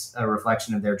if it's a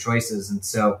reflection of their choices. And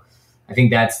so I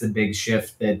think that's the big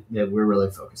shift that we're really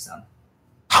focused on.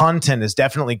 Content is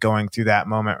definitely going through that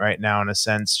moment right now, in a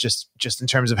sense, just in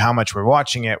terms of how much we're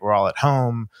watching it. We're all at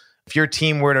home. If your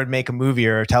team were to make a movie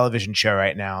or a television show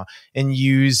right now and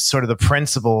use sort of the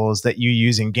principles that you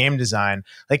use in game design,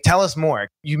 like, tell us more.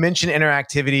 You mentioned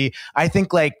interactivity. I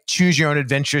think like choose your own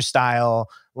adventure style,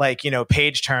 like,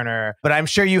 page turner, but I'm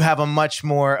sure you have a much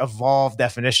more evolved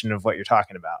definition of what you're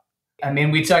talking about. I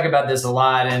mean, we talk about this a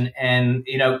lot, and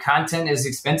content is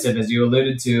expensive, as you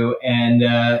alluded to, and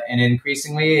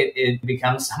increasingly it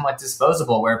becomes somewhat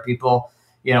disposable, where people,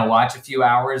 watch a few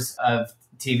hours of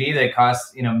TV that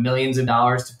costs, millions of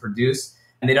dollars to produce,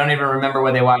 and they don't even remember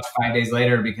what they watched 5 days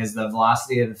later because the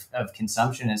velocity of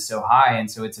consumption is so high. And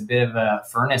so it's a bit of a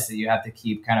furnace that you have to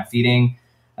keep kind of feeding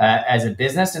as a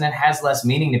business, and it has less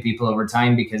meaning to people over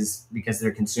time because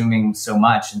they're consuming so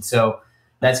much. And so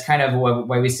that's kind of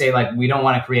why we say, like, we don't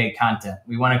want to create content.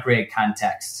 We want to create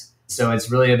context. So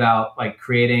it's really about like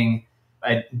creating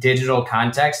a digital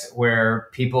context where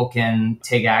people can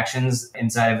take actions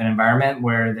inside of an environment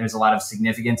where there's a lot of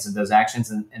significance of those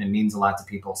actions, and it means a lot to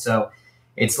people. So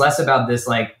it's less about this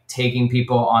like taking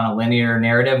people on a linear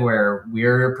narrative where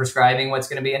we're prescribing what's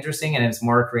going to be interesting, and it's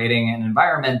more creating an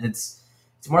environment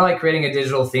it's more like creating a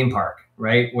digital theme park,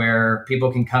 right? Where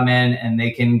people can come in and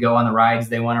they can go on the rides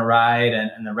they want to ride,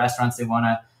 and the restaurants they want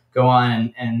to go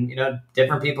on, and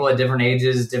different people at different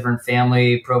ages, different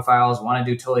family profiles want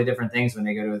to do totally different things when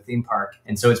they go to a theme park.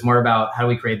 And so it's more about how do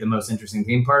we create the most interesting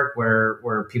theme park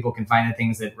where people can find the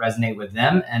things that resonate with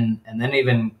them, and then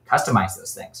even customize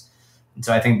those things. And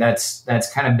so I think that's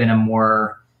kind of been a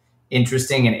more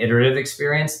interesting and iterative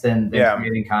experience than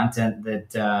creating content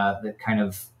that kind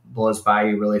of blows by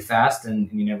you really fast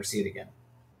and you never see it again.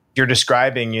 You're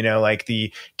describing, like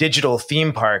the digital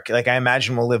theme park. Like, I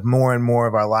imagine we'll live more and more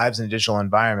of our lives in a digital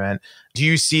environment. Do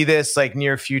you see this like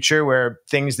near future where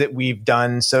things that we've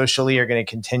done socially are going to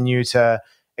continue to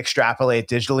extrapolate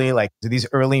digitally? Like, are these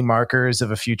early markers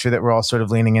of a future that we're all sort of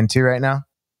leaning into right now?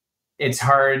 It's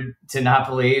hard to not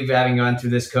believe, having gone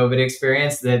through this COVID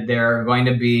experience, that there are going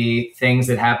to be things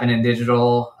that happen in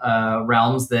digital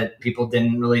realms that people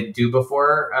didn't really do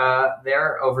before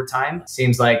there over time.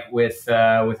 Seems like with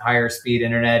higher speed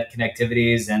internet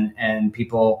connectivities and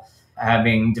people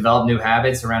having developed new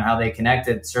habits around how they connect,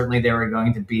 that certainly there were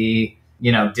going to be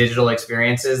digital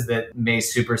experiences that may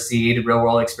supersede real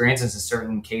world experiences in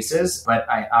certain cases. But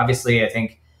I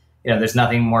think there's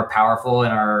nothing more powerful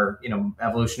in our,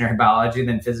 evolutionary biology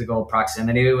than physical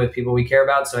proximity with people we care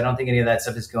about. So I don't think any of that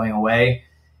stuff is going away.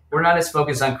 We're not as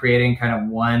focused on creating kind of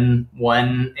one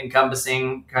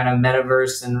encompassing kind of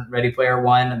metaverse and Ready Player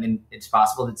One. I mean, it's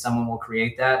possible that someone will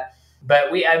create that,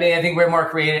 but I think we're more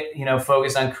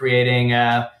focused on creating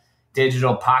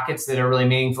digital pockets that are really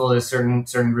meaningful to certain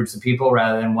groups of people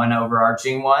rather than one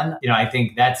overarching one. I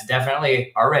think that's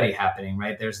definitely already happening,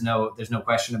 right? There's no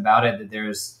question about it that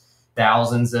there's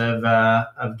thousands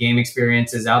of game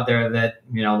experiences out there that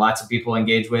lots of people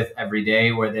engage with every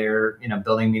day, where they're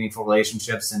building meaningful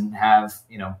relationships and have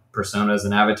personas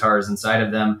and avatars inside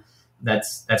of them.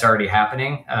 That's already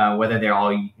happening. Whether they're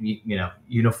all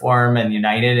uniform and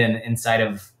united and inside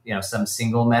of some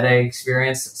single meta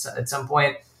experience at some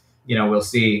point, we'll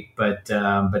see. But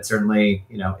certainly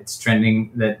it's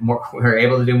trending that we're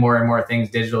able to do more and more things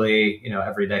digitally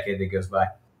every decade that goes by.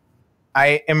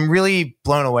 I am really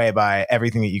blown away by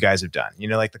everything that you guys have done.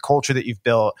 Like the culture that you've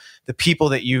built, the people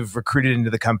that you've recruited into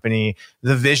the company,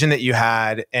 the vision that you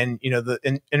had, and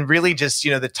and really just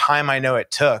the time I know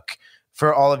it took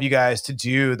for all of you guys to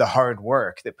do the hard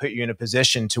work that put you in a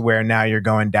position to where now you're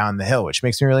going down the hill, which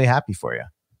makes me really happy for you.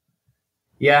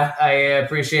 Yeah, I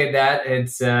appreciate that.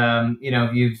 It's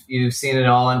you've seen it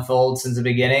all unfold since the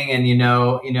beginning, and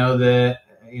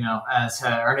as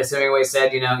Ernest Hemingway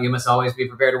said, you must always be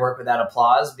prepared to work without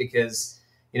applause, because,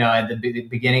 at the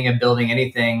beginning of building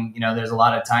anything, there's a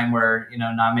lot of time where,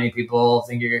 not many people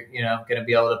think you're, going to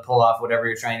be able to pull off whatever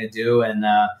you're trying to do. And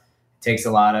it takes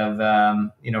a lot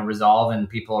of, resolve and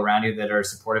people around you that are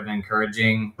supportive and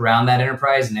encouraging around that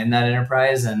enterprise and in that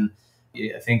enterprise. And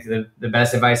I think the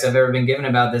best advice I've ever been given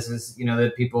about this is,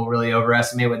 that people really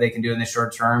overestimate what they can do in the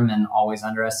short term and always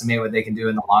underestimate what they can do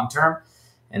in the long term.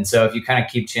 And so if you kind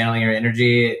of keep channeling your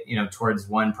energy, towards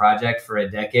one project for a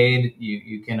decade,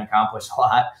 you can accomplish a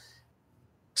lot.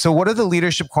 So what are the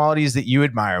leadership qualities that you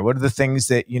admire? What are the things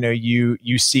that,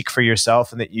 you seek for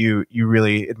yourself and that you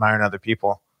really admire in other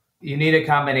people? You need a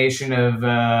combination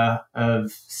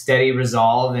of steady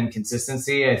resolve and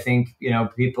consistency. I think,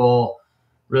 people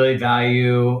really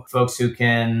value folks who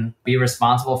can be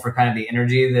responsible for kind of the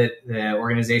energy that the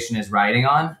organization is riding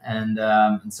on.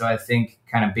 And so I think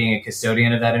kind of being a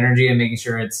custodian of that energy and making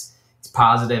sure it's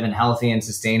positive and healthy and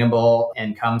sustainable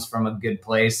and comes from a good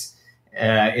place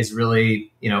is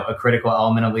really, a critical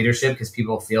element of leadership, because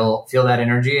people feel that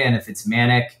energy. And if it's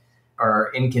manic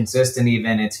or inconsistent,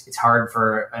 even it's hard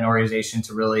for an organization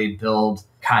to really build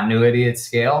continuity at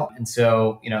scale. And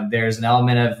so, there's an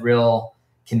element of real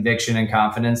conviction and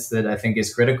confidence that I think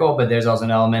is critical, but there's also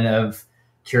an element of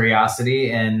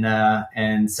curiosity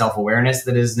and self-awareness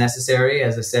that is necessary.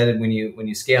 As I said, when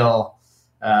you scale,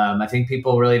 I think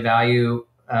people really value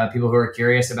people who are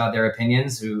curious about their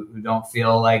opinions, who don't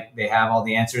feel like they have all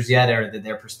the answers yet, or that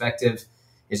their perspective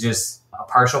is just a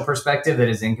partial perspective that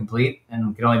is incomplete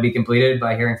and can only be completed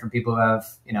by hearing from people who have,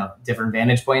 different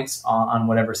vantage points on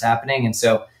whatever's happening. And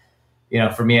so,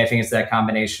 for me, I think it's that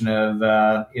combination of,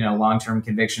 long-term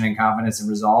conviction and confidence and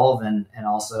resolve, and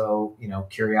also,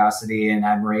 curiosity and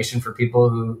admiration for people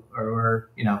who are,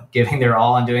 giving their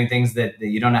all and doing things that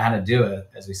you don't know how to do,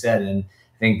 as we said. And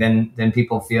I think then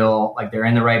people feel like they're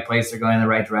in the right place, they're going in the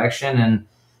right direction, and,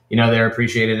 they're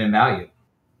appreciated and valued.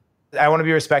 I want to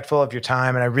be respectful of your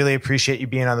time, and I really appreciate you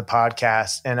being on the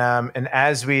podcast. And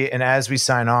as we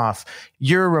sign off,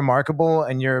 you're remarkable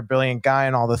and you're a brilliant guy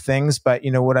and all the things. But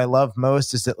what I love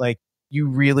most is that you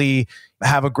really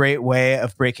have a great way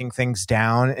of breaking things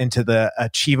down into the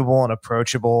achievable and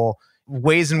approachable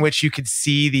ways in which you could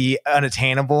see the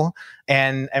unattainable.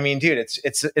 And I mean, dude,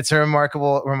 it's a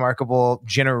remarkable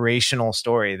generational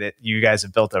story that you guys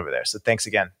have built over there. So thanks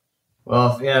again.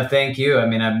 Well, yeah, thank you. I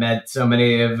mean, I've met so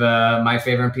many of my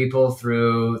favorite people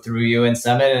through you and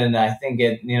Summit, and I think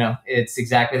it's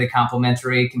exactly the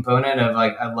complementary component of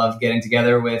I love getting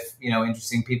together with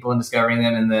interesting people and discovering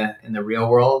them in the real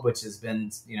world, which has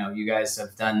been you guys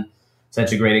have done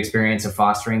such a great experience of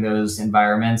fostering those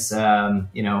environments in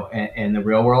the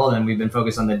real world, and we've been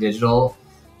focused on the digital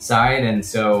side, and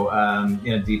so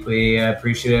deeply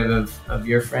appreciative of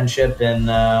your friendship and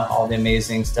all the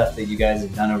amazing stuff that you guys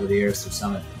have done over the years through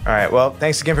Summit. All right, well,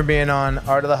 thanks again for being on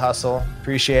Art of the Hustle.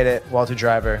 Appreciate it. Walter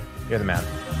Driver, you're the man.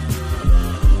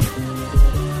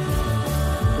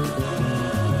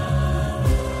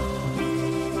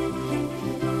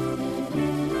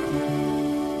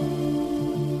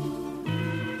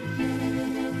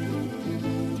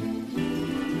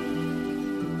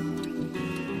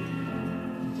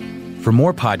 For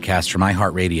more podcasts from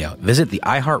iHeartRadio, visit the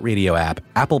iHeartRadio app,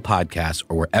 Apple Podcasts,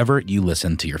 or wherever you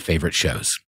listen to your favorite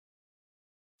shows.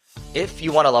 If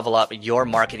you want to level up your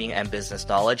marketing and business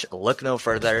knowledge, look no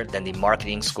further than the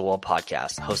Marketing School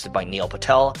podcast, hosted by Neil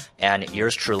Patel and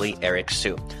yours truly, Eric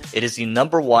Su. It is the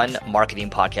 #1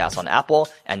 marketing podcast on Apple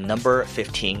and number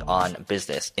 15 on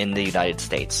business in the United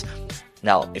States.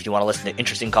 Now, if you want to listen to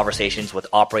interesting conversations with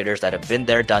operators that have been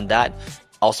there, done that,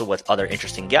 also with other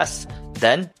interesting guests,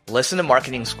 then listen to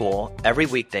Marketing School every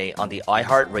weekday on the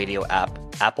iHeartRadio app,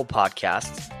 Apple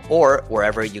Podcasts, or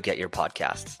wherever you get your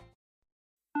podcasts.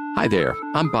 Hi there,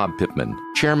 I'm Bob Pittman,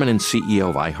 Chairman and CEO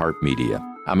of iHeartMedia.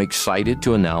 I'm excited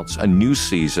to announce a new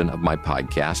season of my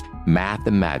podcast, Math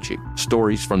and Magic,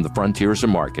 Stories from the Frontiers of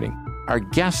Marketing. Our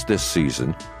guests this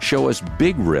season show us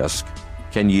big risk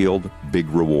can yield big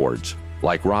rewards.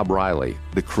 Like Rob Riley,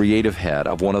 the creative head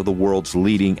of one of the world's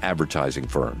leading advertising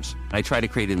firms. I try to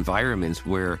create environments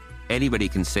where anybody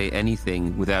can say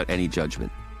anything without any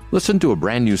judgment. Listen to a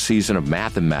brand new season of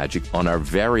Math and Magic on our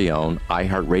very own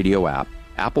iHeartRadio app,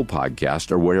 Apple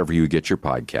Podcast, or wherever you get your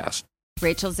podcast.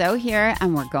 Rachel Zoe here,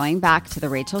 and we're going back to the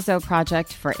Rachel Zoe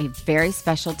Project for a very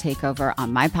special takeover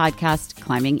on my podcast,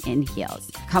 Climbing in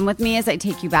Heels. Come with me as I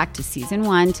take you back to season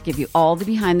 1 to give you all the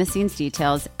behind-the-scenes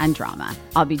details and drama.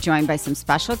 I'll be joined by some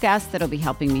special guests that'll be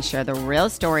helping me share the real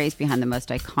stories behind the most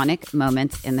iconic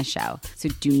moments in the show. So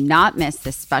do not miss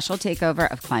this special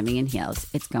takeover of Climbing in Heels.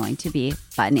 It's going to be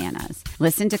bananas.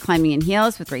 Listen to Climbing in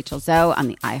Heels with Rachel Zoe on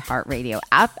the iHeartRadio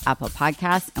app, Apple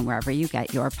Podcasts, and wherever you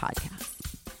get your podcasts.